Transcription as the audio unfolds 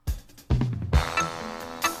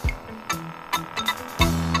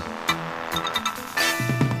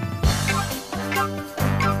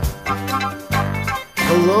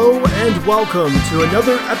and welcome to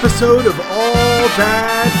another episode of All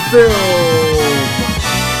That Film.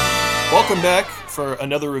 Welcome back for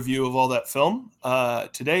another review of All That Film.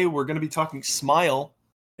 Today we're going to be talking Smile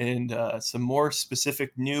and some more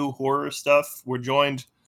specific new horror stuff. We're joined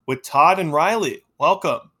with Todd and Riley.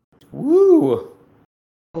 Welcome. Woo!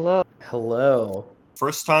 Hello. Hello.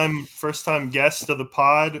 First time guest of the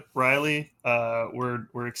pod, Riley.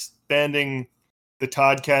 We're expanding the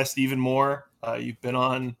Toddcast even more. You've been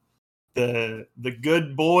on the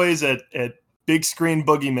good boys at Big Screen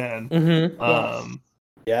Boogeyman. Mm-hmm.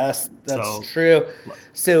 Yes, that's true.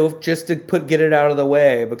 So just to get it out of the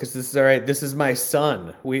way, because this is all right. This is my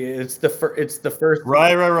son. It's the first.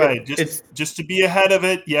 Right. Just to be ahead of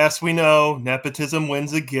it. Yes, we know nepotism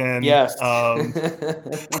wins again. Yes. But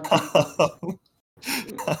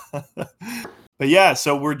yeah,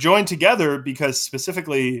 so we're joined together because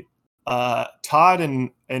specifically Todd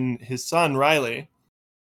and his son Riley,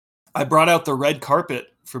 I brought out the red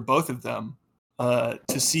carpet for both of them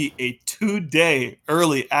to see a 2-day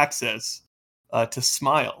early access to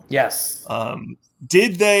Smile. Yes.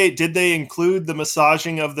 Did they include the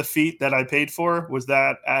massaging of the feet that I paid for? Was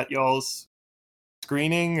that at y'all's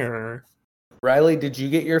screening or? Riley, did you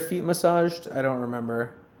get your feet massaged? I don't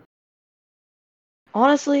remember.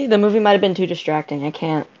 Honestly, the movie might have been too distracting. I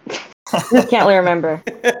can't really remember.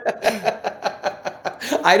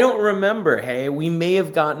 I don't remember. Hey, we may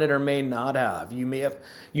have gotten it or may not have. You may have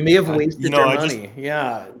wasted your money.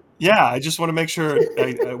 Yeah, I just want to make sure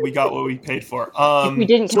we got what we paid for. If we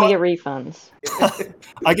didn't, can we get refunds?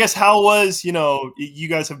 I guess how was, you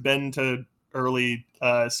guys have been to early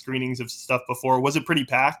screenings of stuff before. Was it pretty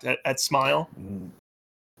packed at Smile?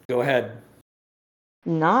 Go ahead.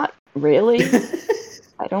 Not really.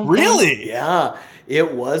 I don't really. think. Yeah,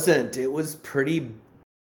 it wasn't. It was pretty,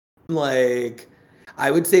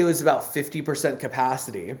 I would say it was about 50%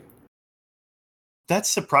 capacity. That's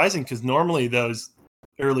surprising because normally those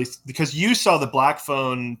early, because you saw the Black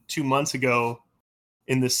Phone 2 months ago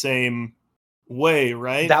in the same way,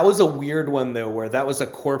 right? That was a weird one though, where that was a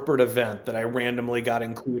corporate event that I randomly got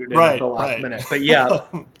included in at the last minute. But yeah,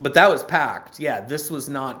 but that was packed. Yeah, this was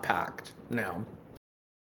not packed. No.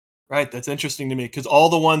 Right, that's interesting to me because all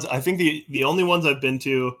the ones, I think the only ones I've been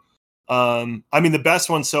to, the best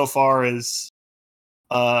one so far is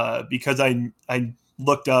because I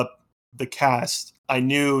looked up the cast. I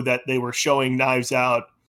knew that they were showing Knives Out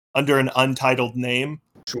under an untitled name.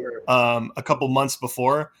 Sure. A couple months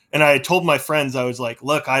before, and I told my friends, I was like,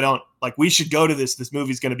 "Look, we should go to this. This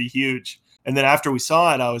movie's going to be huge." And then after we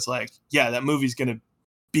saw it, I was like, "Yeah, that movie's going to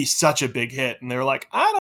be such a big hit." And they were like, "I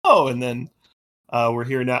don't know." And then we're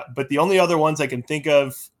here now. But the only other ones I can think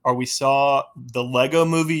of are we saw the Lego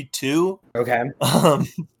Movie 2. Okay.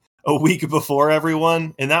 A week before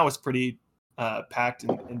everyone, and that was pretty packed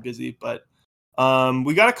and busy. But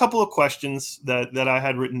we got a couple of questions that I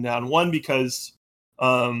had written down. One, because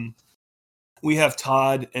we have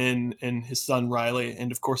Todd and his son Riley,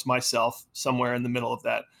 and of course myself somewhere in the middle of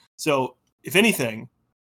that. So if anything,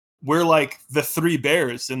 we're like the three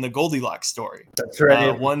bears in the Goldilocks story. That's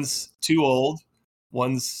right. One's too old,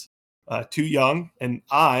 one's too young, and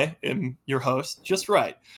I am your host, just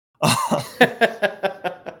right.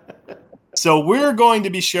 So we're going to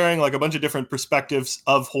be sharing like a bunch of different perspectives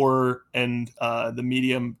of horror and the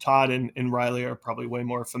medium. Todd and Riley are probably way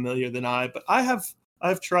more familiar than I, but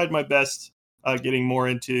I've tried my best getting more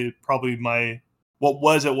into probably what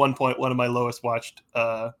was at one point one of my lowest watched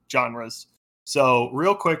genres. So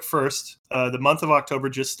real quick first, the month of October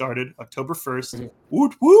just started, October 1st. Mm-hmm.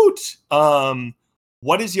 Woot woot!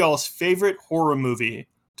 What is y'all's favorite horror movie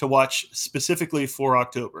to watch specifically for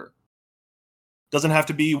October? Doesn't have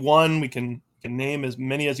to be one. We can name as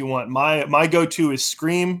many as you want. My go-to is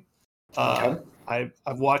Scream. Okay.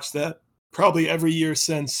 I've watched that probably every year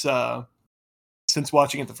since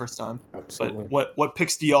watching it the first time. Absolutely. But what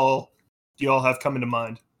picks do y'all have coming to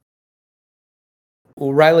mind?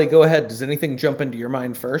 Well, Riley, go ahead. Does anything jump into your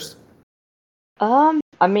mind first?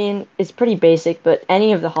 It's pretty basic, but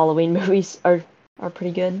any of the Halloween movies are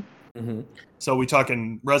pretty good. Mm-hmm. So we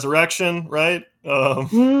talking Resurrection, right?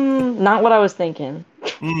 Not what I was thinking.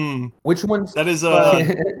 Which ones? That is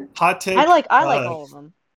a hot take. I like all of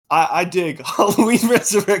them. I dig Halloween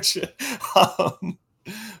Resurrection.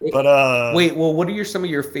 Wait, well, what are some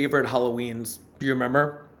of your favorite Halloweens? Do you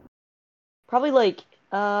remember? Probably 1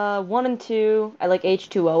 and 2. I like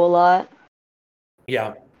H2O a lot.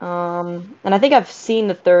 Yeah. And I think I've seen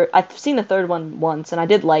the third. I've seen the third one once, and I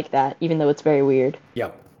did like that, even though it's very weird.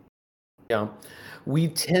 Yeah. Yeah.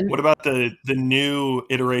 What about the new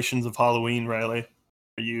iterations of Halloween, Riley?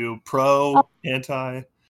 Are you pro, anti?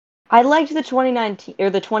 I liked the 2019 or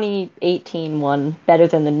the 2018 one better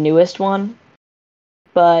than the newest one,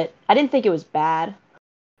 but I didn't think it was bad.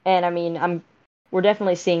 And I mean, we're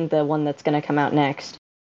definitely seeing the one that's going to come out next.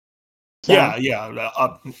 So. Yeah.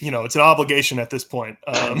 It's an obligation at this point.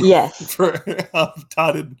 Yes. For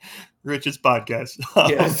Todd and Rich's podcast.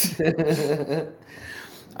 Yes.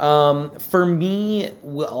 For me,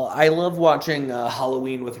 well, I love watching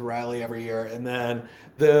Halloween with Riley every year, and then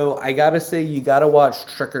though I gotta say you gotta watch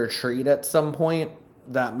Trick or Treat at some point.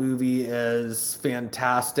 That movie is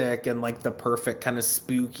fantastic and like the perfect kind of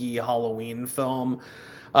spooky Halloween film.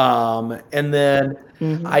 And then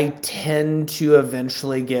I tend to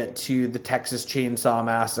eventually get to the Texas Chainsaw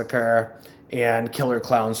Massacre and Killer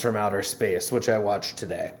Clowns from Outer Space, which I watched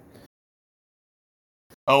today.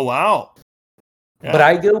 Oh wow! Yeah. But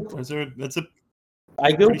I go.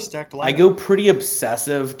 I go pretty stacked lineup. I go pretty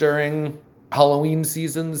obsessive during Halloween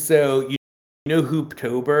season. So you know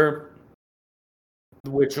Hooptober,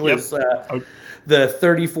 which was the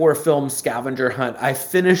 34 film scavenger hunt. I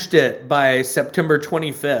finished it by September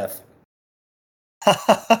 25th.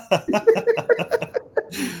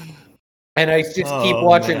 And I just keep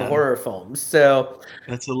watching horror films. So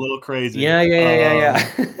that's a little crazy. Yeah.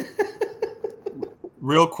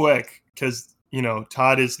 Real quick, because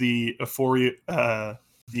Todd is the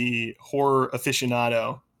horror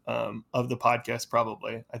aficionado of the podcast.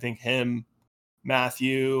 Probably, I think him,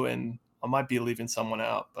 Matthew, and I might be leaving someone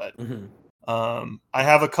out, but I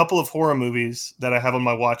have a couple of horror movies that I have on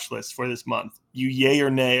my watch list for this month. You yay or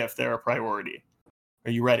nay if they're a priority.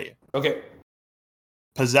 Are you ready? Okay.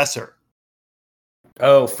 Possessor.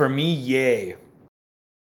 Oh, for me, yay.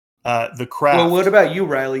 The Craft. Well, what about you,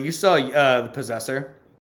 Riley? You saw The Possessor.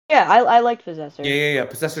 Yeah, I liked Possessor. Yeah.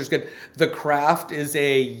 Possessor's good. The Craft is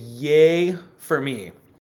a yay for me.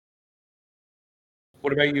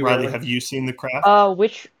 What about you, Riley? Have you seen The Craft?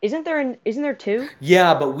 Which isn't there two?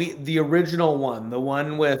 Yeah, but the original one, the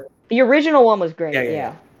one with the original one was great.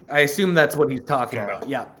 Yeah. I assume that's what he's talking about.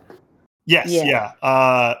 Yeah. Yes.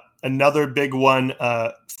 Yeah. Another big one,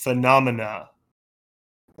 Phenomena.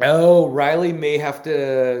 Oh, Riley may have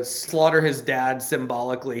to slaughter his dad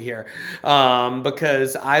symbolically here,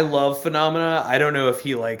 because I love Phenomena. I don't know if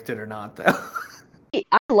he liked it or not, though.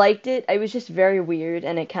 I liked it. It was just very weird,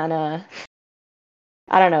 and it kind of,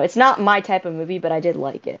 I don't know. It's not my type of movie, but I did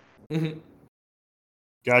like it. Mm-hmm.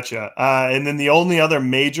 Gotcha. And then the only other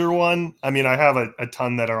major one, I mean, I have a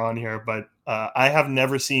ton that are on here, but I have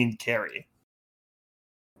never seen Carrie.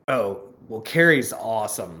 Oh, well, Carrie's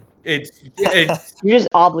awesome. It's You're just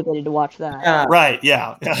obligated to watch that. Right,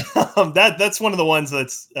 yeah. That's one of the ones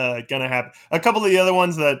that's gonna happen. A couple of the other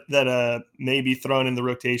ones that may be thrown in the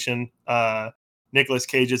rotation, Nicolas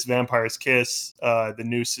Cage's Vampire's Kiss, the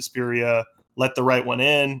new Suspiria, Let the Right One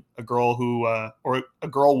In, a girl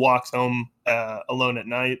walks home alone at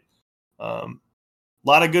night. A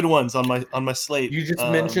lot of good ones on my slate. You just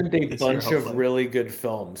mentioned a bunch of really good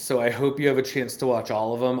films, so I hope you have a chance to watch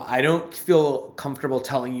all of them. I don't feel comfortable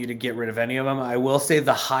telling you to get rid of any of them. I will say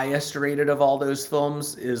the highest rated of all those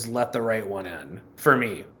films is Let the Right One In, for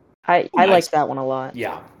me. I liked that one a lot.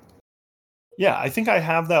 Yeah. Yeah, I think I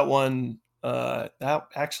have that one. That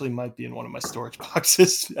actually might be in one of my storage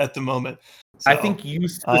boxes at the moment. So, I think you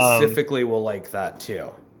specifically will like that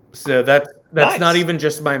too. So that's nice. Not even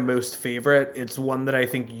just my most favorite. It's one that I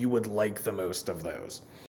think you would like the most of those.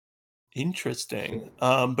 Interesting.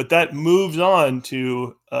 But that moves on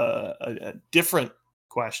to a different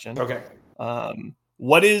question. Okay.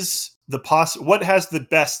 What has the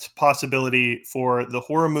best possibility for the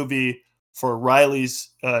horror movie for Riley's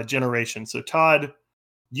generation? So Todd,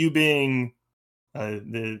 you being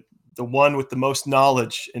the one with the most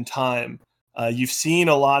knowledge and time, you've seen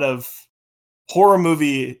a lot of horror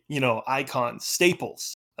movie, icons,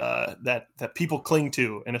 staples that people cling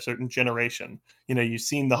to in a certain generation. You've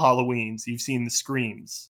seen the Halloweens, you've seen the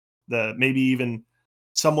Screams, maybe even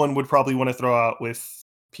someone would probably want to throw out with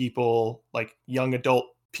people like young adult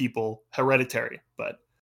people, Hereditary. But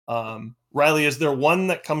Riley, is there one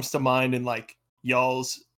that comes to mind in like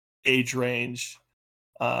y'all's age range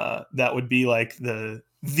that would be like the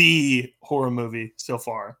horror movie so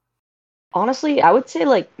far? Honestly, I would say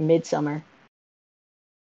like Midsommar.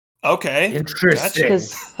 Okay, interesting.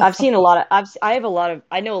 Because I've seen a lot of, I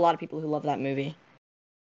know a lot of people who love that movie.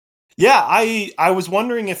 Yeah, I was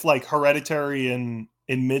wondering if like Hereditary and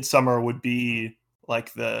in Midsommar would be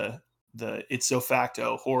like the ipso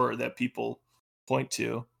facto horror that people point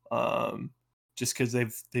to, just because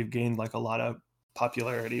they've gained like a lot of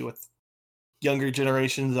popularity with younger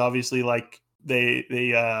generations. Obviously, like they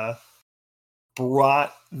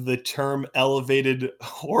brought the term elevated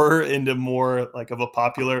horror into more like of a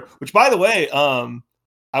popular, which by the way,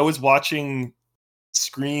 I was watching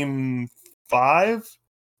Scream 5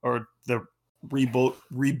 or the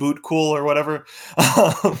reboot cool or whatever.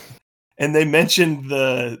 And they mentioned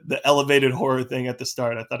the elevated horror thing at the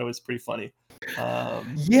start. I thought it was pretty funny.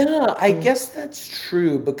 Yeah, I guess that's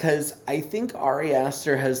true because I think Ari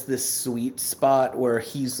Aster has this sweet spot where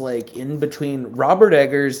he's like in between. Robert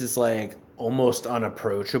Eggers is like almost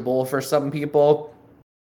unapproachable for some people,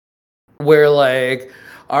 where like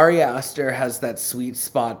Ari Aster has that sweet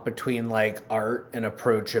spot between like art and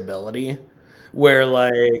approachability, where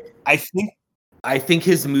like I think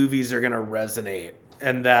his movies are gonna resonate,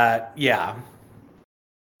 and that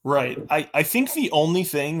right. I think the only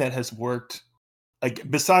thing that has worked, like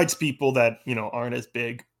besides people that aren't as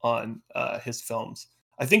big on his films,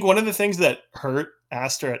 I think one of the things that hurt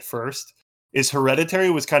Aster at first is Hereditary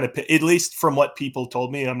was kind of, at least from what people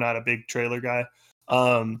told me, I'm not a big trailer guy,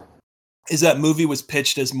 is that movie was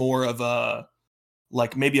pitched as more of a,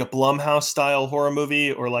 like maybe a Blumhouse style horror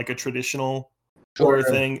movie or like a traditional horror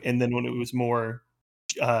thing. And then when it was more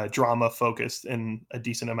drama focused and a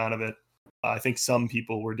decent amount of it, I think some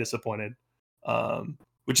people were disappointed,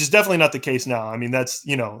 which is definitely not the case now. I mean, that's,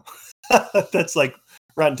 that's like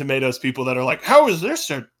Rotten Tomatoes people that are like, how is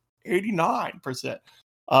this at 89%?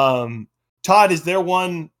 Todd, is there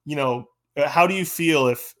one, how do you feel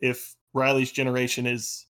if Riley's generation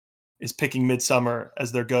is picking Midsummer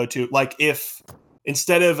as their go-to? Like if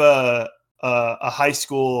instead of a high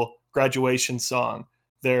school graduation song,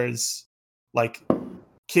 there's like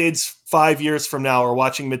kids 5 years from now are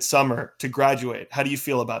watching Midsummer to graduate. How do you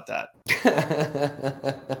feel about that?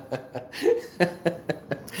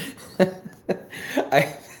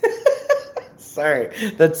 Sorry,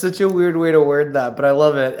 that's such a weird way to word that, but I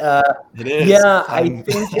love it. It is. Yeah, I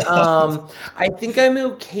think I'm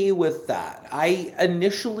okay with that. I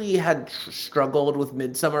initially had struggled with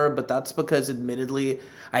Midsummer, but that's because, admittedly,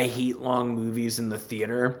 I hate long movies in the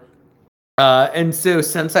theater. And so,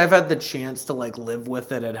 since I've had the chance to like live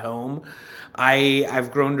with it at home,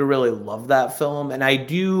 I've grown to really love that film, and I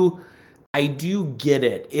do get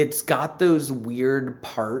it. It's got those weird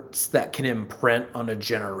parts that can imprint on a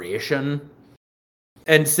generation.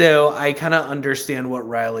 And so I kind of understand what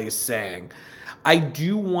Riley's saying. I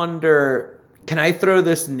do wonder, can I throw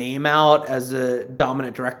this name out as a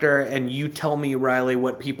dominant director and you tell me, Riley,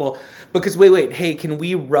 what people, because wait, hey, can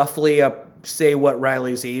we roughly say what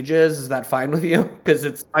Riley's age is? Is that fine with you? Because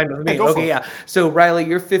it's fine with me. Okay, yeah. So Riley,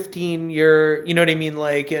 you're 15, you know what I mean?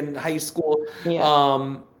 Like in high school.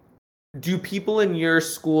 Yeah. Do people in your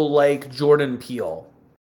school like Jordan Peele?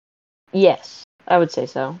 Yes, I would say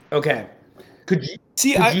so. Okay. Could you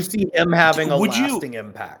see him having a lasting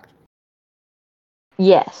impact?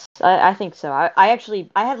 Yes, I think so. I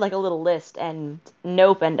had like a little list, and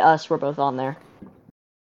Nope and Us were both on there.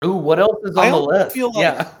 Ooh, what else is on the list? Feel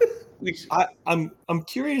like, I'm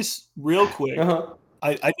curious real quick. Uh-huh.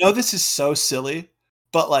 I know this is so silly,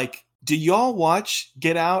 but like, do y'all watch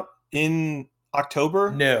Get Out in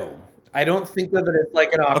October? No, I don't think of it as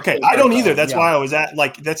like an October. Okay, I don't either. That's why I was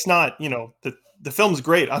that's not, the film's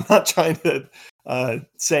great. I'm not trying to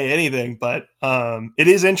say anything, but it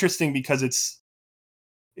is interesting because it's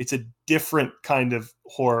a different kind of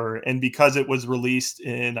horror, and because it was released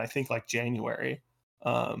in, I think, like January,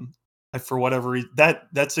 for whatever reason,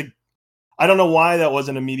 I don't know why that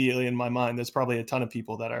wasn't immediately in my mind. There's probably a ton of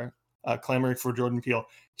people that are clamoring for Jordan Peele.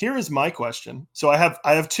 Here is my question. So I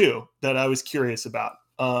have two that I was curious about.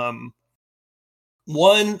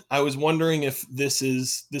 One, I was wondering if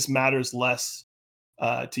this matters less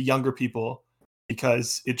to younger people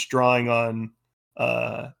because it's drawing on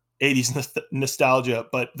 80s nostalgia.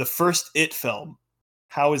 But the first It film,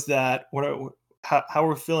 how is that? How are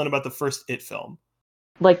we feeling about the first It film?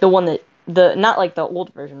 Like the one that not like the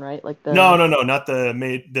old version, right? Like the no, not the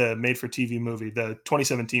made for TV movie, the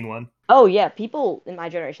 2017 one. Oh yeah, people in my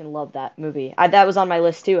generation love that movie. That was on my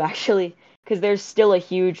list too, actually, because there's still a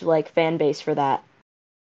huge like fan base for that.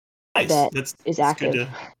 Nice. That's active.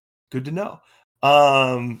 Good to know.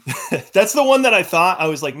 That's the one that I thought, I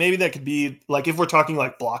was like, maybe that could be like, if we're talking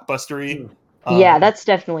like blockbustery. Yeah, that's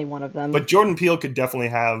definitely one of them. But Jordan Peele could definitely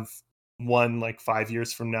have one like 5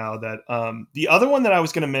 years from now. That the other one that I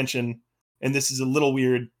was going to mention, and this is a little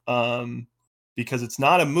weird because it's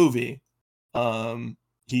not a movie.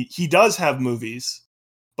 He does have movies,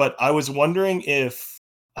 but I was wondering if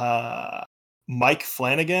Mike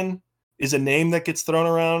Flanagan is a name that gets thrown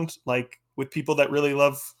around like with people that really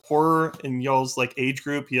love horror in y'all's like age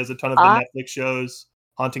group. He has a ton of the Netflix shows,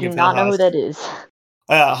 Haunting of Hill House. Do not know who that is.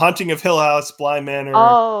 Haunting of Hill House, Bly Manor,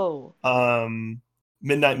 Oh,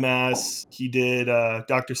 Midnight Mass. He did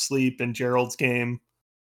Doctor Sleep and Gerald's Game.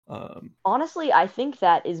 honestly, I think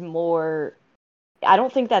that is more. I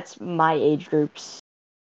don't think that's my age group's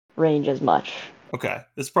range as much. Okay,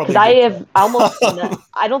 that's probably Because I a good have call. almost.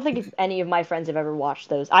 I don't think if any of my friends have ever watched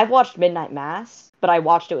those. I've watched Midnight Mass, but I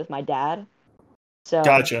watched it with my dad. So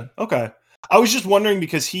Gotcha. Okay. I was just wondering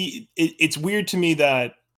because it's weird to me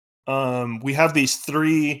that we have these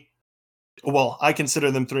three. Well, I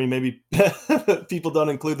consider them three. Maybe people don't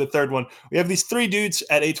include the third one. We have these three dudes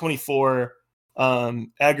at A24.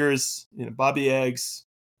 Eggers, Bobby Eggs,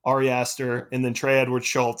 Ari Aster, and then Trey Edward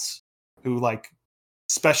Schultz, who like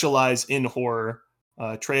specialize in horror.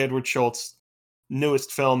 Trey Edward Schultz,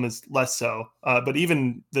 newest film is less so, but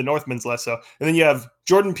even The Northman's less so. And then you have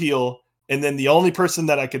Jordan Peele, and then the only person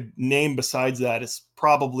that I could name besides that is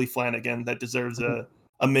probably Flanagan that deserves a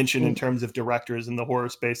mention in terms of directors in the horror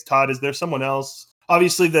space. Todd, is there someone else?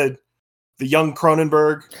 Obviously, the young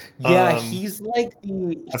Cronenberg. Yeah, he's like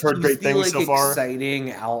I've heard great things so far.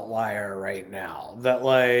 Exciting outlier right now that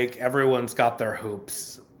like everyone's got their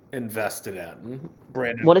hopes invested in.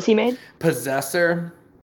 Brandon, what has he made? Possessor,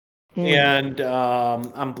 and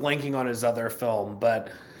I'm blanking on his other film, but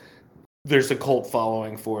there's a cult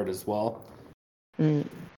following for it as well.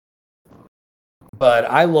 But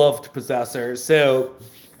I loved Possessor. So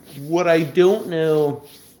what I don't know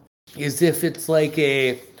is if it's like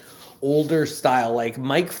a older style, like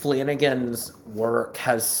Mike Flanagan's work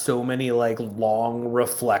has so many like long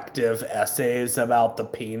reflective essays about the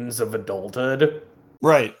pains of adulthood.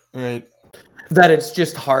 Right. That it's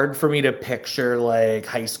just hard for me to picture like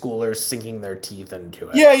high schoolers sinking their teeth into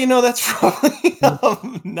it. Yeah, that's probably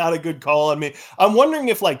not a good call on me. I'm wondering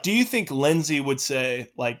if do you think Lindsay would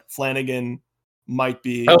say like Flanagan might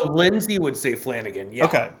be? Oh, Lindsay would say Flanagan. Yeah.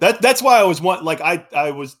 Okay. That's why I was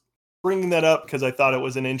I was bringing that up because I thought it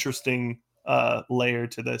was an interesting layer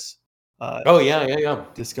to this. Yeah.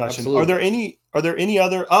 Discussion. Absolutely. Are there any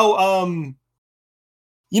other?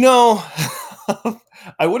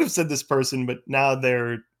 I would have said this person, but now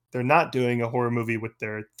they're not doing a horror movie with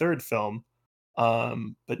their third film.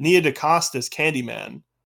 But Nia DaCosta's Candyman,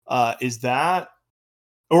 is that?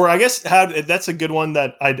 Or I guess that's a good one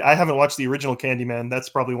that I haven't watched the original Candyman. That's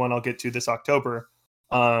probably one I'll get to this October.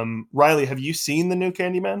 Riley, have you seen the new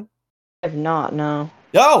Candyman? I have not. No.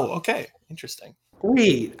 Oh, okay, interesting.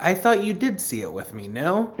 Wait, I thought you did see it with me.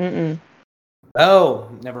 No. Mm-mm. Oh,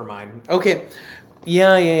 never mind. Okay.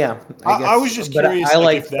 Yeah. I was just curious. I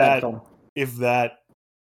like that film. If that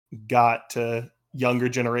got to younger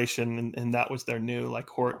generation and that was their new like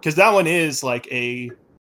horror, because that one is like a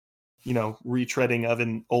retreading of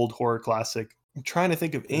an old horror classic. I'm trying to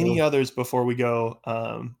think of any others before we go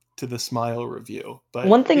to the Smile review. But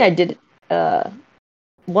one thing I did,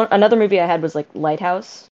 another movie I had was like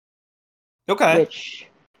Lighthouse. Okay. Which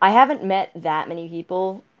I haven't met that many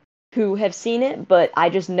people who have seen it, but I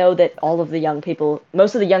just know that most of the young people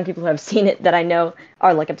who have seen it that I know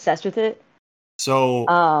are like obsessed with it. So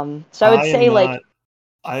I would say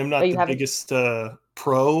I am not the biggest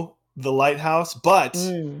pro The Lighthouse, but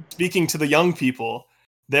speaking to the young people,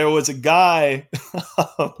 there was a guy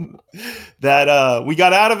that we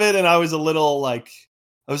got out of it, and I was a little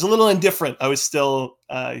indifferent. I was still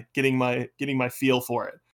getting my feel for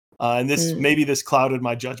it, and this clouded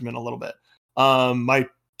my judgment a little bit. My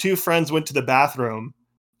two friends went to the bathroom,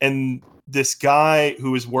 and this guy who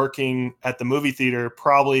was working at the movie theater,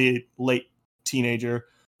 probably late teenager,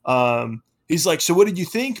 he's like, "So what did you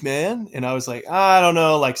think, man?" And I was like, "I don't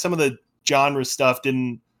know. Like some of the genre stuff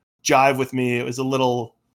didn't jive with me. It was a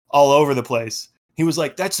little all over the place." He was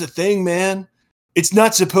like, "That's the thing, man. It's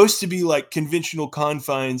not supposed to be like conventional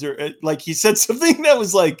confines," or like he said something that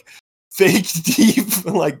was like fake deep.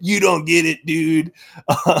 Like, you don't get it, dude.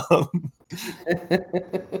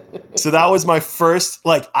 So that was my first,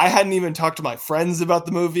 I hadn't even talked to my friends about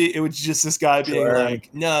the movie. It was just this guy being like,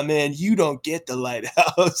 "Nah, man, you don't get The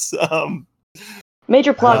Lighthouse."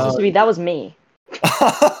 Major plot twist to be that was me.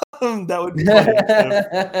 That would be funny.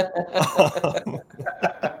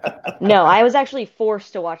 No, I was actually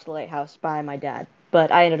forced to watch The Lighthouse by my dad, but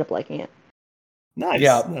I ended up liking it. Nice.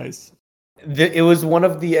 Yeah. Nice. It was one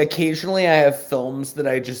of the occasionally I have films that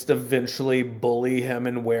I just eventually bully him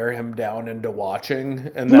and wear him down into watching,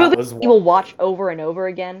 and that was he will watch over and over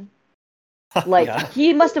again.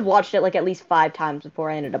 He must have watched it at least 5 times before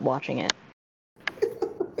I ended up watching it.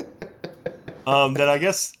 Then I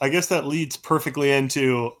guess that leads perfectly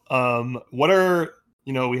into what are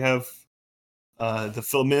we have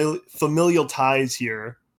the familial ties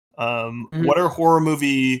here. What are horror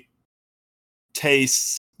movie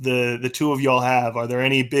tastes the two of y'all have. Are there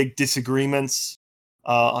any big disagreements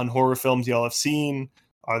on horror films y'all have seen?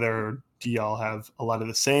 Do y'all have a lot of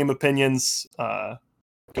the same opinions?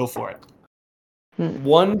 Go for it.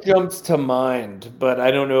 One jumps to mind, but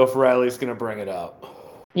I don't know if Riley's going to bring it up.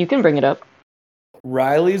 You can bring it up.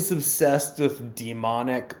 Riley's obsessed with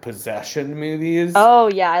demonic possession movies. Oh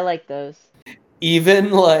yeah, I like those.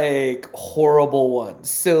 Even like horrible ones.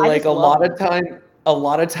 So like a lot of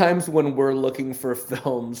times when we're looking for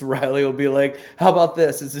films, Riley will be like, "How about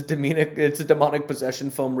this? It's a demonic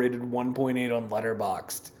possession film rated 1.8 on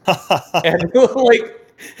Letterboxd." And we'll like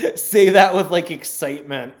say that with like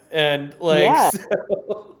excitement and like Yeah.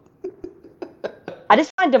 so... I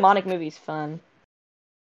just find demonic movies fun.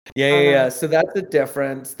 Yeah. So that's a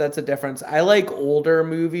difference. I like older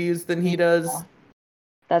movies than he does. Yeah.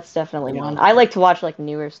 That's definitely one. I like to watch like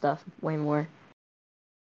newer stuff way more.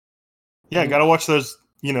 Yeah, gotta watch those,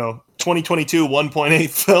 2022 1.8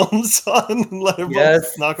 films on Letterboxd.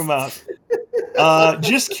 Yes. Knock them out.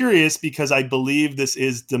 Just curious, because I believe this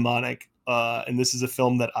is demonic, and this is a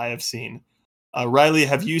film that I have seen. Riley,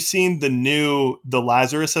 have you seen The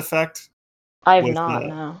Lazarus Effect? I have not,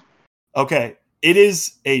 no. Okay. It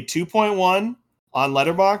is a 2.1 on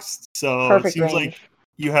Letterboxd, so Perfect it seems range. like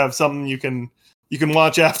you have something you can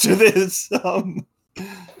watch after this.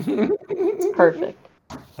 Perfect.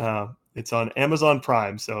 It's on Amazon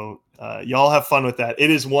Prime, so y'all have fun with that. It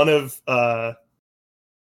is one of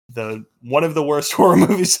the worst horror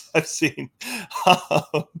movies I've seen.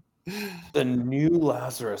 The New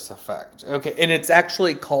Lazarus Effect. Okay, and it's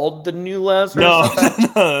actually called The New Lazarus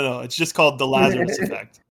Effect? No. It's just called The Lazarus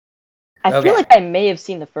Effect. I feel like I may have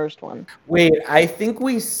seen the first one. Wait, I think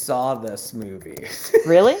we saw this movie.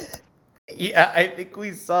 Really? Yeah, I think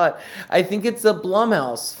we saw it. I think it's a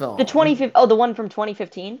Blumhouse film. The one from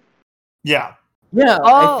 2015? Yeah. Yeah.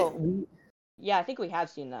 Oh. I think we have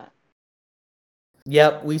seen that.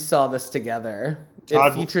 Yep, we saw this together.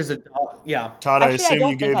 Todd, it features a dog. Yeah. Todd, Actually, I assume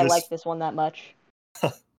you gave I this. like this one that much.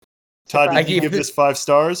 Todd, did you give this 5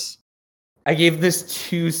 stars? I gave this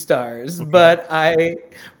 2 stars, but I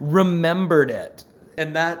remembered it,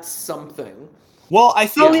 and that's something. Well, I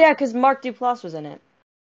think. Oh yeah, because Mark Duplass was in it.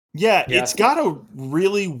 Yeah, it's got a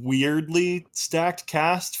really weirdly stacked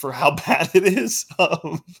cast for how bad it is.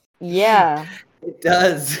 Yeah, it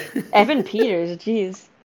does. Evan Peters, jeez.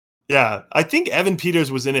 Yeah, I think Evan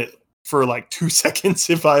Peters was in it for like 2 seconds,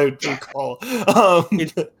 if I recall.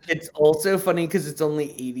 It's also funny because it's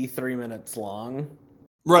only 83 minutes long.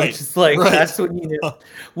 Right. Which is like, that's what you know.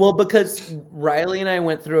 Well, because Riley and I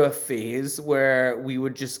went through a phase where we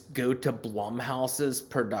would just go to Blumhouse's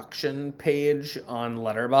production page on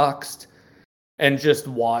Letterboxd and just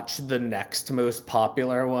watch the next most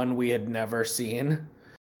popular one we had never seen.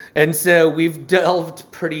 And so we've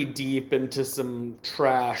delved pretty deep into some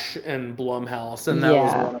trash in Blumhouse, and that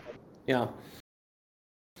was one of them. Yeah.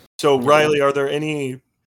 So Riley, are there any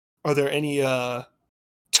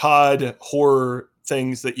Todd horror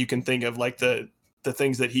things that you can think of, like the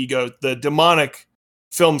things that the demonic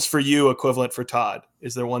films for you equivalent for Todd?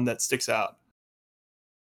 Is there one that sticks out?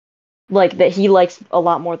 Like that he likes a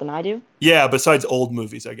lot more than I do? Yeah, besides old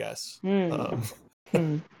movies, I guess. I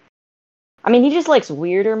mean, he just likes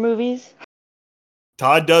weirder movies.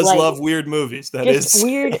 Todd does love weird movies. That is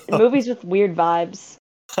weird movies with weird vibes,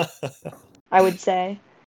 I would say.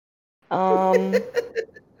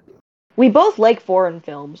 We both like foreign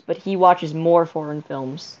films, but he watches more foreign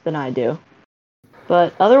films than I do.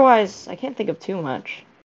 But otherwise, I can't think of too much.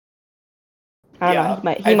 I don't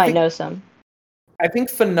know. He might know some. I think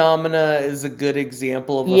Phenomena is a good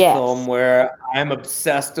example of a film where I'm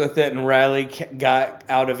obsessed with it, and Riley got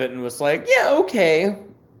out of it and was like, "Yeah, okay."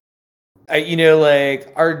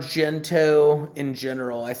 Like Argento in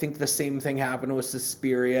general. I think the same thing happened with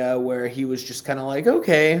Suspiria, where he was just kind of like,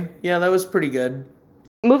 "Okay, yeah, that was pretty good."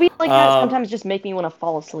 Movies like that sometimes just make me want to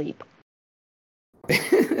fall asleep.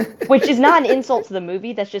 Which is not an insult to the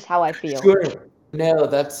movie, that's just how I feel. Sure. No,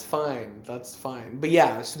 that's fine. But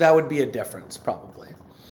yeah, so that would be a difference, probably.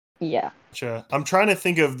 Yeah. Gotcha. I'm trying to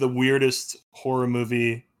think of the weirdest horror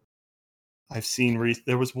movie I've seen.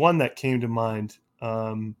 There was one that came to mind.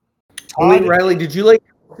 Wait, Riley, did you like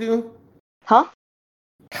Hausu? Huh?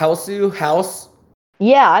 House?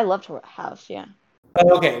 Yeah, I loved House, yeah.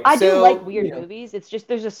 Oh, okay. I do like weird movies. It's just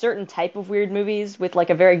there's a certain type of weird movies with like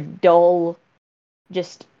a very dull,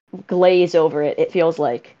 just glaze over it. It feels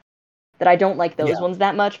like that I don't like those ones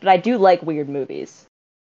that much, but I do like weird movies.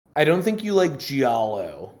 I don't think you like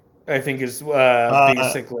Giallo. I think is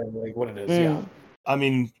basically like what it is. Yeah. I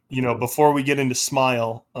mean, before we get into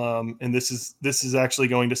Smile, and this is actually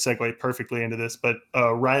going to segue perfectly into this, but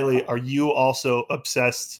Riley, are you also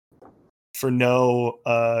obsessed for no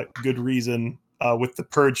good reason with the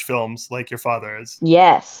Purge films like your father is?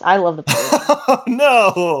 Yes, I love the Purge. Oh,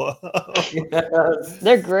 no. Yes.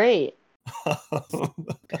 They're great.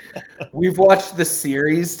 We've watched the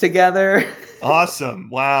series together. Awesome.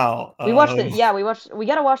 Wow. We watched it. Yeah, we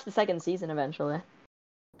gotta watch the second season eventually.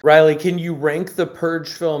 Riley, can you rank the Purge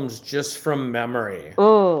films just from memory?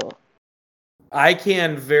 Oh, I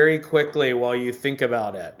can very quickly while you think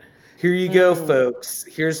about it. Here you go, folks.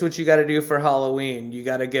 Here's what you got to do for Halloween. You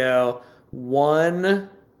got to go 1,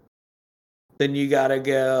 then you got to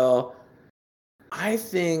go, I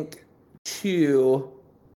think, 2,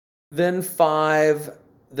 then 5,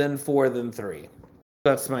 then 4, then 3.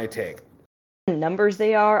 That's my take. numbers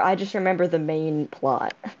they are. I just remember the main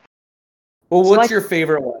plot. Well, So what's your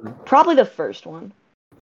favorite one? Probably the first one.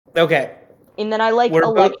 Okay. And then I like We're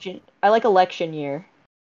both- election. I like Election Year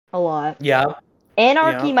a lot. Yeah.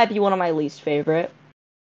 Anarchy Yeah. might be one of my least favorite.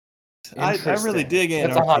 I really Interesting. dig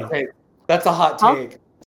Anarchy. That's a hot take. That's a hot Huh? take.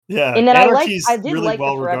 Yeah, And then Anarchy's I did really like the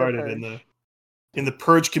well Forever regarded Purge. in the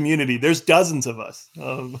Purge community. There's dozens of us.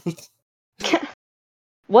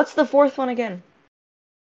 What's the fourth one again?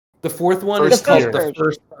 The fourth one First is called Purge. The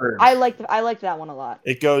First Purge. I liked that one a lot.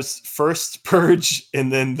 It goes first Purge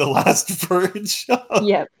and then the last Purge.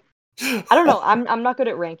 Yep. I don't know. I'm not good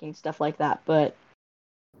at ranking stuff like that, but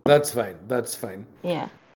That's fine. That's fine. yeah.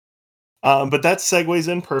 But that segues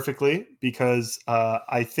in perfectly because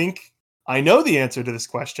I think I know the answer to this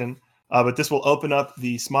question, but this will open up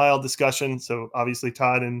the Smile discussion. So obviously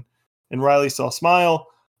Todd and Riley saw Smile.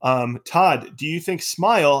 Todd, do you think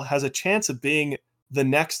Smile has a chance of being the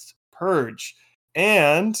next Purge?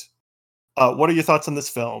 And what are your thoughts on this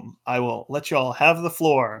film? I will let you all have the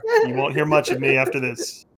floor. You won't hear much of me after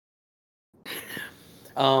this.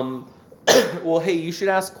 Well, hey, you should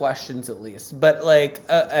ask questions at least, but like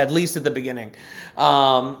at least at the beginning.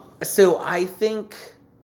 So I think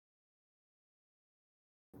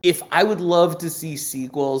if I would love to see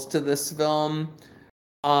sequels to this film,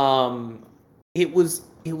 it was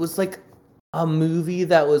like a movie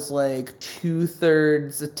that was like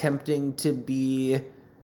 2/3 attempting to be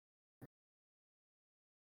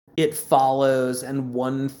It Follows and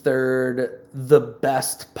 1/3 the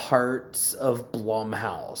best parts of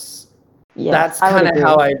Blumhouse. Yeah. That's kind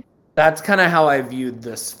of how I viewed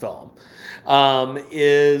this film.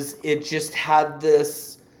 Is it just had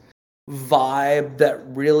this vibe that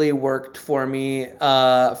really worked for me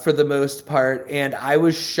for the most part, and I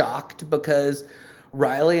was shocked because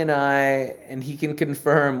Riley and I, and he can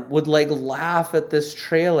confirm, would like laugh at this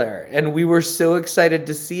trailer, and we were so excited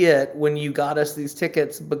to see it when you got us these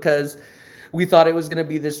tickets because we thought it was going to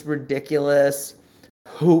be this ridiculous,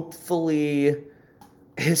 hopefully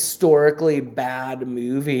historically bad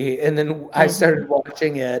movie, and then I started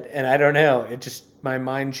watching it, and I don't know, it just, my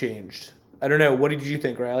mind changed. I don't know. What did you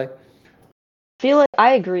think, Riley? Feel like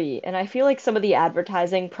I agree, and I feel like some of the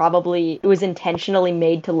advertising probably it was intentionally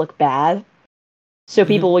made to look bad, so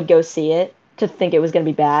people would go see it to think it was going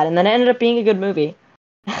to be bad, and then it ended up being a good movie.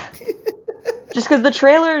 Just because the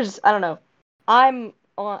trailers, I don't know. I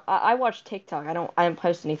watch TikTok. I don't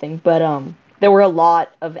post anything, but there were a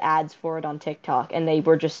lot of ads for it on TikTok, and they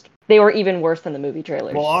were even worse than the movie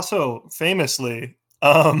trailers. Well, also famously,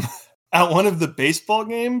 at one of the baseball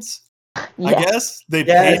games, Yes. I guess they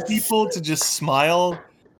paid people to just smile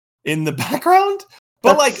in the background.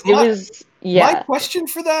 But my question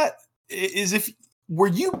for that is, if were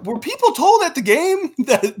people told at the game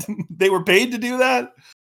that they were paid to do that?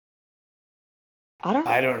 I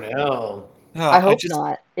don't know. I hope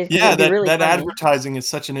not. That advertising is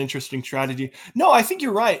such an interesting strategy. No, I think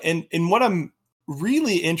you're right. And what I'm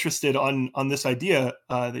really interested on this idea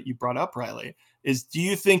that you brought up, Riley, is do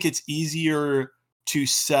you think it's easier to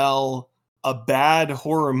sell a bad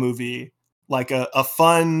horror movie, like a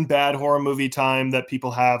fun bad horror movie time that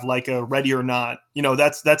people have, like a Ready or Not?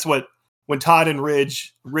 That's what, when Todd and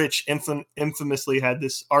Rich infamously had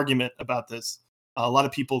this argument about this. A lot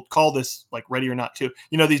of people call this like Ready or Not too.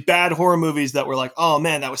 These bad horror movies that were like, oh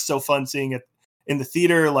man, that was so fun seeing it in the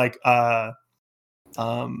theater. Like,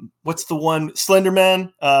 what's the one? Slender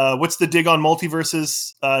Man. What's the dig on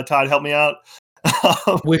multiverses? Todd, help me out.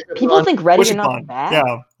 People think Ready or Not bad.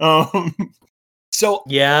 Yeah. So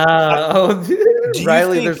yeah.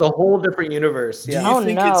 Riley, think, there's a whole different universe. Yeah. Do you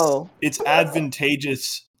think it's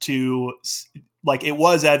advantageous to, like, it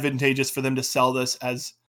was advantageous for them to sell this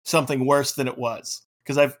as something worse than it was?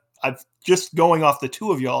 Because I've just going off the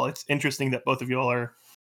two of y'all, it's interesting that both of y'all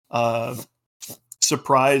are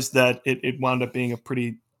surprised that it wound up being a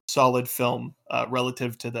pretty solid film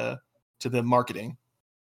relative to the marketing.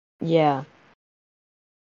 Yeah.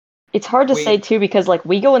 It's hard to say too because like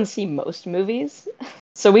we go and see most movies.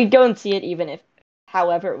 So we go and see it even if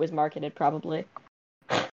however it was marketed probably.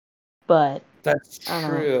 But that's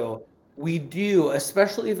true. We do,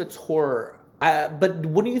 especially if it's horror. But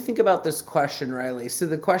what do you think about this question, Riley? So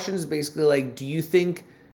the question is basically like, do you think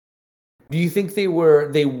they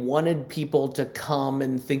wanted people to come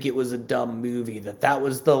and think it was a dumb movie, that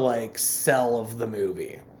was the like sell of the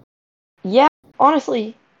movie? Yeah,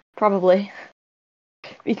 honestly, probably.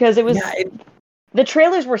 Because it was the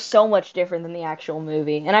trailers were so much different than the actual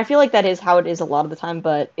movie. And I feel like that is how it is a lot of the time,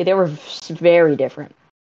 but they were very different.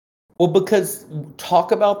 Well, because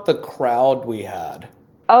talk about the crowd we had.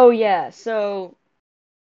 Oh, yeah. So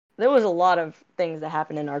there was a lot of things that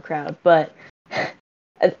happened in our crowd, but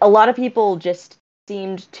a lot of people just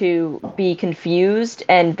seemed to be confused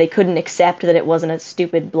and they couldn't accept that it wasn't a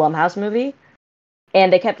stupid Blumhouse movie.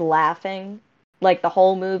 And they kept laughing like the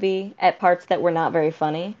whole movie at parts that were not very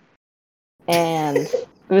funny. And it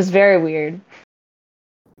was very weird.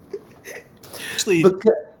 Actually,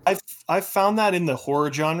 I've found that in the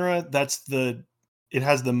horror genre, it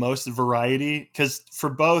has the most variety, because for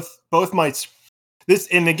both this,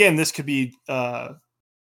 and again, this could be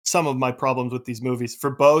some of my problems with these movies. For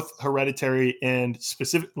both Hereditary and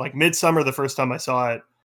specific, like Midsommar, the first time I saw it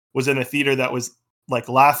was in a theater that was like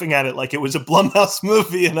laughing at it like it was a Blumhouse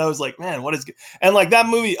movie, and I was like, man, what is good? And like that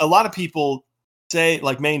movie, a lot of people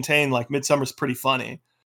maintain like Midsummer's pretty funny.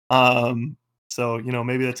 So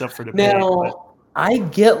maybe that's up for debate. Now, I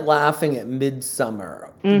get laughing at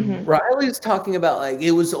Midsommar. Mm-hmm. Riley's talking about like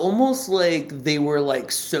it was almost like they were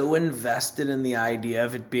like so invested in the idea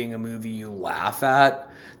of it being a movie you laugh at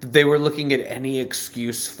that they were looking at any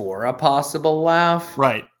excuse for a possible laugh.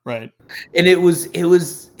 Right. And it was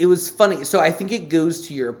funny. So I think it goes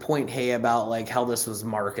to your point, hey, about like how this was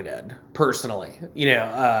marketed personally,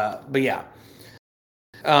 but yeah.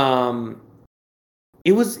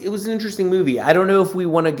 It was an interesting movie. I don't know if we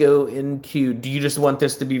want to go into. Do you just want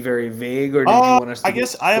this to be very vague, or do you want us to I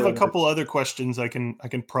guess I have a couple other questions I can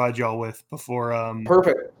prod y'all with before.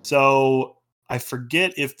 Perfect. So I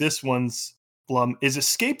forget if this one's is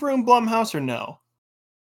Escape Room Blumhouse or no?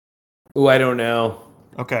 Oh, I don't know.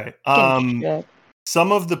 Okay.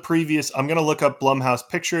 Some of the previous, I'm gonna look up Blumhouse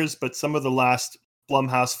pictures, but some of the last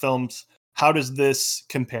Blumhouse films. How does this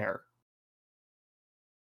compare?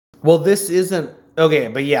 Well, this isn't okay,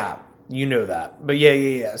 but yeah, you know that. But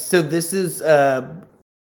yeah. So this is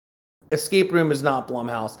Escape Room is not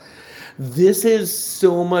Blumhouse. This is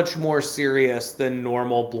so much more serious than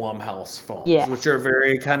normal Blumhouse films, which are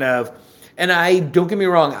very kind of. And I don't get me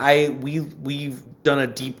wrong, we've done a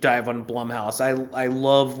deep dive on Blumhouse. I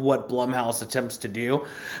love what Blumhouse attempts to do,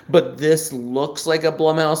 but this looks like a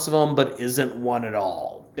Blumhouse film, but isn't one at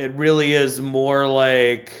all. It really is more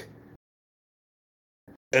like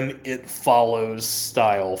an It Follows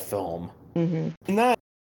style film. Mm-hmm. And that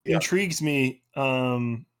intrigues me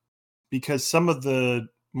because some of the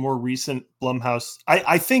more recent Blumhouse,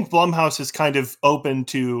 I think Blumhouse is kind of open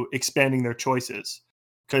to expanding their choices,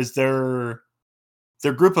 because their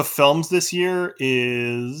group of films this year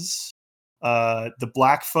is The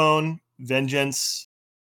Black Phone, Vengeance,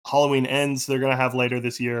 Halloween Ends they're going to have later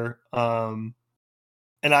this year. And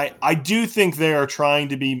I do think they are trying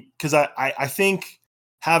to be, because I think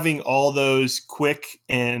having all those quick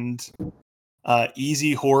and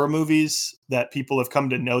easy horror movies that people have come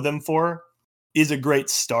to know them for is a great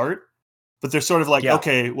start. But they're sort of like,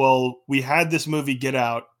 okay, well, we had this movie Get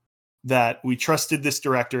Out that we trusted this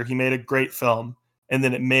director. He made a great film, and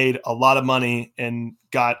then it made a lot of money and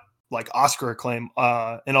got like Oscar acclaim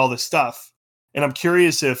and all this stuff. And I'm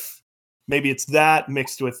curious if maybe it's that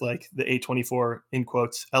mixed with like the A24 in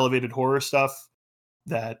quotes elevated horror stuff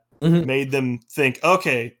that made them think,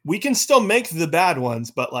 okay, we can still make the bad ones,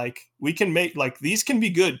 but like we can make like these can be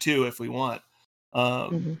good too if we want.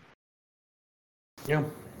 Yeah,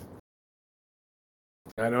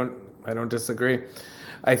 I don't disagree.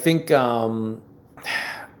 I think it's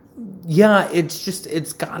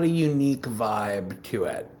got a unique vibe to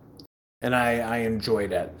it, and I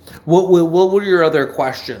enjoyed it. What were your other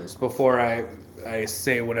questions before I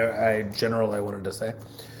say what I wanted to say?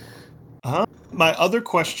 My other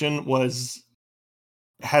question was,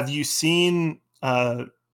 have you seen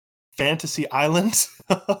Fantasy Island?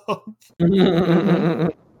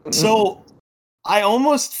 So I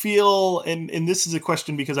almost feel, and this is a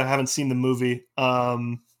question because I haven't seen the movie,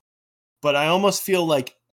 but I almost feel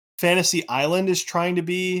like Fantasy Island is trying to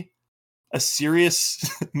be a serious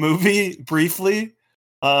movie briefly.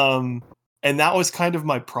 And that was kind of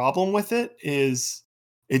my problem with it, is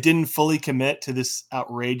it didn't fully commit to this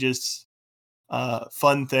outrageous,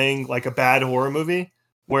 fun thing like a bad horror movie.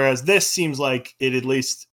 Whereas this seems like it at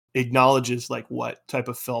least acknowledges like what type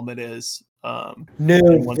of film it is.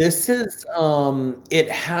 No, this is it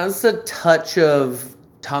has a touch of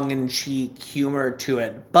tongue-in-cheek humor to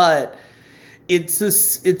it, but it's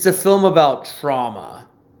a film about trauma.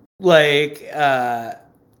 Like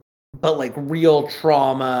but like real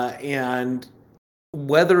trauma, and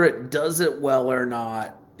whether it does it well or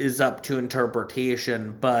not is up to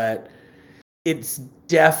interpretation, but it's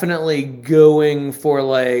definitely going for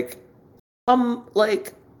like a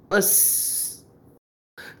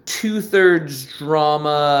 2/3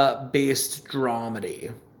 drama based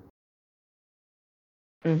dramedy,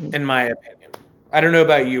 in my opinion. I don't know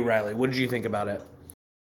about you, Riley. What did you think about it?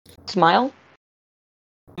 Smile?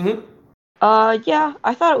 Yeah,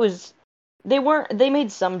 I thought it was. They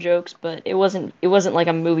made some jokes, but it wasn't like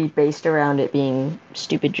a movie based around it being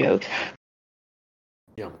stupid jokes.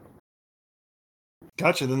 Yeah.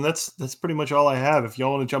 Gotcha. Then that's pretty much all I have. If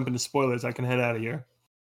y'all want to jump into spoilers, I can head out of here.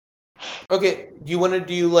 Okay. Do you want to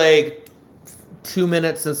do like 2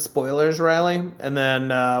 minutes of spoilers, Riley, and then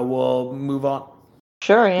we'll move on?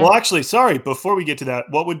 Sure. Yeah. Well, actually, sorry. Before we get to that,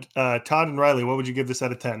 what would Todd and Riley? What would you give this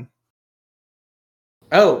out of 10?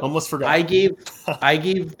 Oh, almost forgot. I gave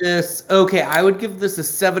this. Okay, I would give this a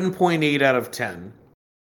 7.8 out of 10.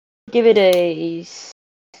 Give it a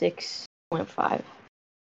 6.5.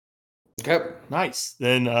 Okay. Nice.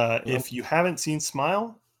 Then if you haven't seen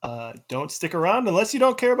Smile, don't stick around unless you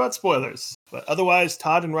don't care about spoilers. But otherwise,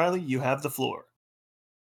 Todd and Riley, you have the floor.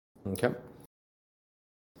 Okay.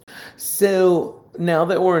 So now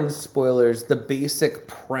that we're in spoilers, the basic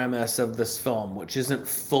premise of this film, which isn't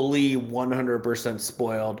fully 100%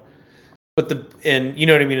 spoiled, but and you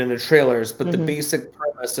know what I mean in the trailers, but the basic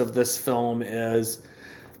premise of this film is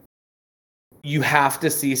you have to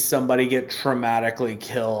see somebody get traumatically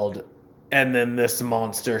killed, and then this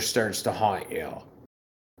monster starts to haunt you.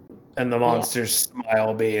 And the monster's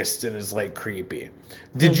smile based and is like creepy.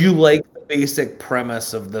 Did you like the basic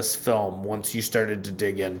premise of this film once you started to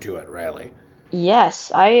dig into it, Riley?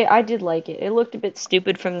 Yes, I did like it. It looked a bit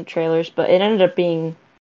stupid from the trailers, but it ended up being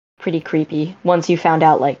pretty creepy once you found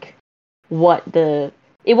out like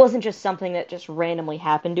it wasn't just something that just randomly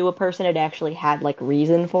happened to a person. It actually had like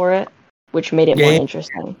reason for it, which made it more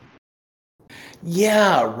interesting.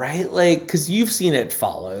 Yeah, right. Like, because you've seen It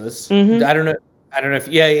Follows. I don't know if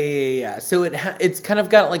yeah. So it's kind of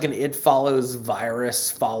got like an It Follows virus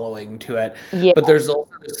following to it. Yeah. But there's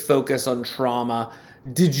also this focus on trauma.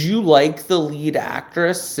 Did you like the lead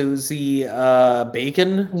actress, Susie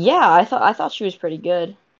Bacon? Yeah, I thought she was pretty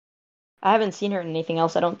good. I haven't seen her in anything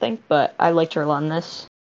else, I don't think, but I liked her a lot in this.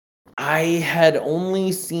 I had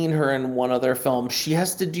only seen her in one other film. She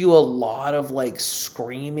has to do a lot of like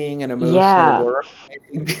screaming and emotional work.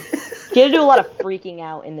 She had to do a lot of freaking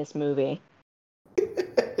out in this movie.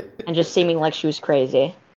 And just seeming like she was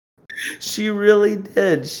crazy. She really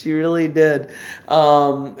did.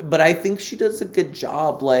 But I think she does a good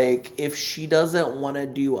job. Like, if she doesn't want to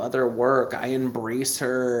do other work, I embrace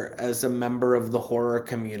her as a member of the horror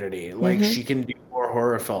community. Like, she can do more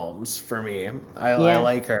horror films for me. I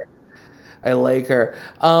like her.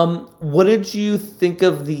 What did you think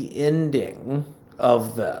of the ending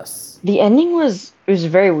of this? The ending was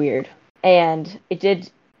very weird, and it did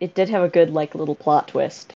have a good like little plot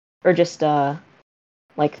twist, or just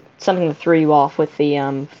like something that threw you off with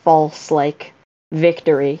the false like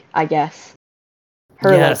victory, I guess.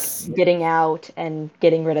 Her like getting out and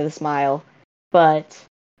getting rid of the smile, but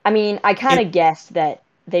I mean, I kind of guessed that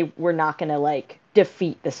they were not gonna like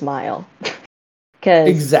defeat the smile, because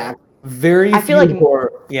exactly. Very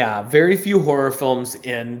few horror films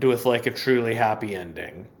end with like a truly happy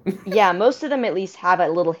ending. Yeah, most of them at least have a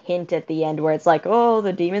little hint at the end where it's like, oh,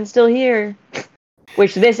 the demon's still here.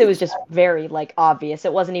 Which it was just very like obvious.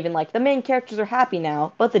 It wasn't even like the main characters are happy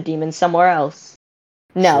now, but the demon's somewhere else.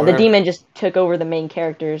 No, the demon just took over the main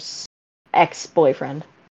character's ex-boyfriend.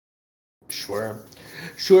 Sure.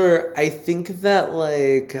 I think that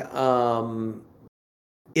like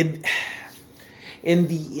in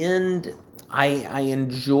the end, I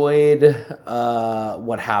enjoyed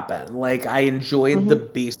what happened. Like, I enjoyed the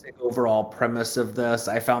basic overall premise of this.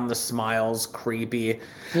 I found the smiles creepy.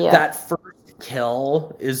 Yeah. That first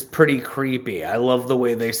kill is pretty creepy. I love the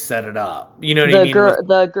way they set it up. You know what I mean?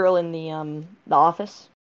 The girl in the office?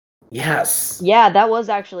 Yes. Yeah, that was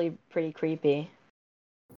actually pretty creepy.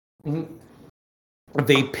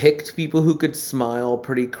 They picked people who could smile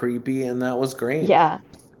pretty creepy, and that was great. Yeah.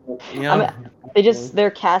 Yeah. I mean,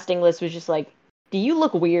 their casting list was just like Do you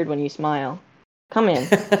look weird when you smile? Come in.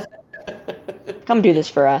 Come do this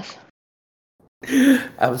for us.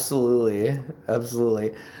 Absolutely.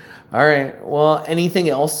 Absolutely. All right. Well, anything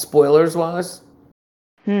else spoilers wise?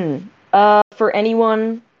 For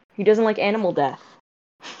anyone who doesn't like animal death,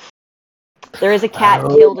 there is a cat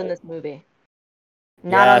killed in this movie.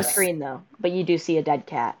 Not on Yes. screen though, but you do see a dead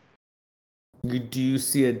cat. You do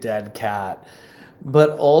see a dead cat.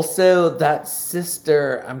 But also that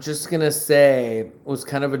sister, I'm just gonna say, was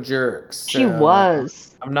kind of a jerk. She so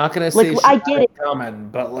was. I'm not gonna Like, say she I had get it coming,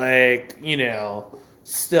 but like,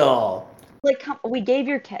 still. Like, we gave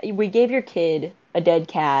your kid a dead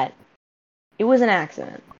cat. It was an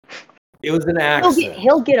accident. It was an accident.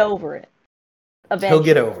 He'll get over it. Eventually. He'll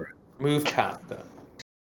get over it. Move past that.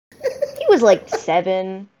 He was like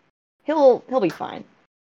 7. He'll be fine.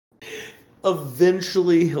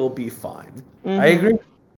 Eventually he'll be fine. Mm-hmm.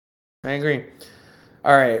 I agree.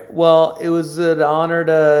 All right. Well, it was an honor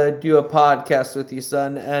to do a podcast with you,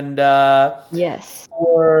 son. And yes.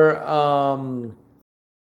 For on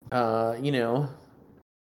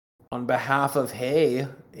behalf of Hay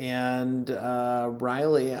and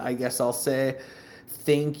Riley, I guess I'll say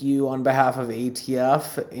thank you on behalf of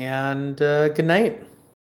ATF and good night.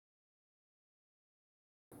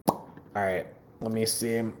 All right. Let me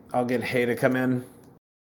see. I'll get Hay to come in.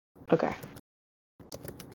 Okay.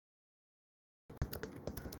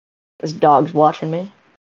 This dog's watching me.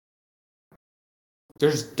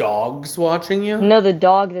 There's dogs watching you? No, the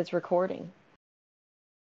dog that's recording.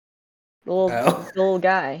 The Oh. little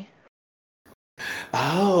guy.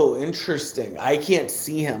 Oh, interesting. I can't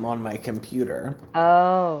see him on my computer.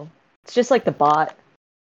 Oh. It's just like the bot.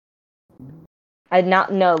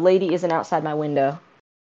 No, lady isn't outside my window.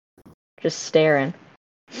 Just staring.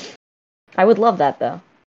 I would love that though.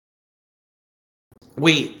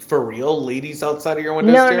 Wait, for real? Ladies outside of your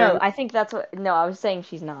window No, staring? no, I think that's what. No, I was saying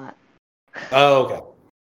she's not. Oh, okay.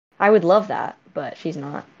 I would love that, but she's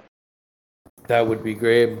not. That would be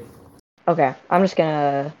great. Okay, I'm just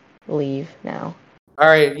gonna leave now. All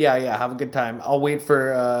right, yeah. Have a good time. I'll wait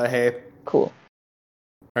for Hay. Cool.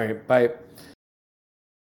 All right, bye.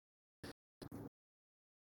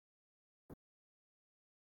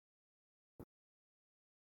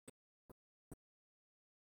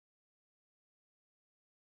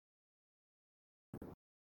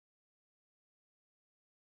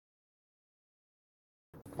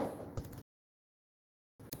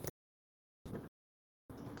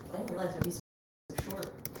 I didn't realize it'd be so short.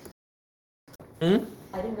 I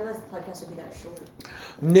didn't realize the podcast would be that short.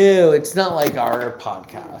 No, it's not like our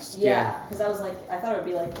podcast. Yeah, because I was like, I thought it would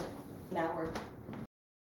be like an hour.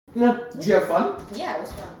 No, did you have fun? Yeah, it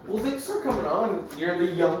was fun. Well, thanks for coming on. You're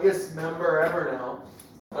the youngest member ever now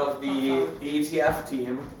of the ATF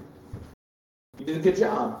team. You did a good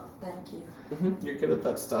job. Thank you. You're good at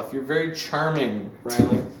that stuff. You're very charming,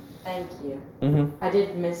 Riley. Thank you. Mm-hmm. I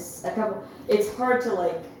did miss a couple. It's hard to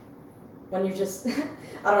like, when you just,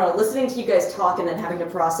 I don't know, listening to you guys talk and then having to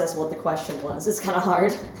process what the question was is kind of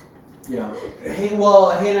hard. Yeah. Hey, and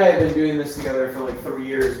I have been doing this together for like 3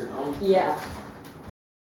 years now. Yeah.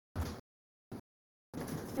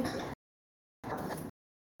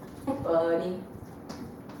 Hey, buddy.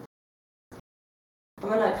 I'm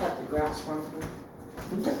gonna cut the grass from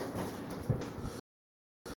you.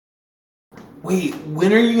 Wait,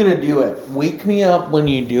 when are you gonna do it? Wake me up when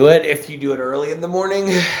you do it. If you do it early in the morning,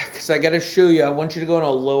 because I gotta show you. I want you to go on a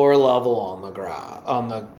lower level on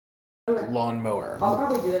the Okay. lawnmower. I'll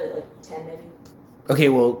probably do it at like 10 maybe. Okay,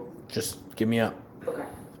 well, just give me up. Okay.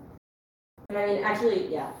 And I mean, actually,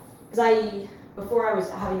 yeah. Because before I was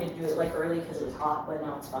having to do it like early because it was hot, but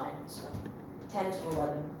now it's fine. So 10 to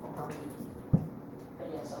 11 will probably be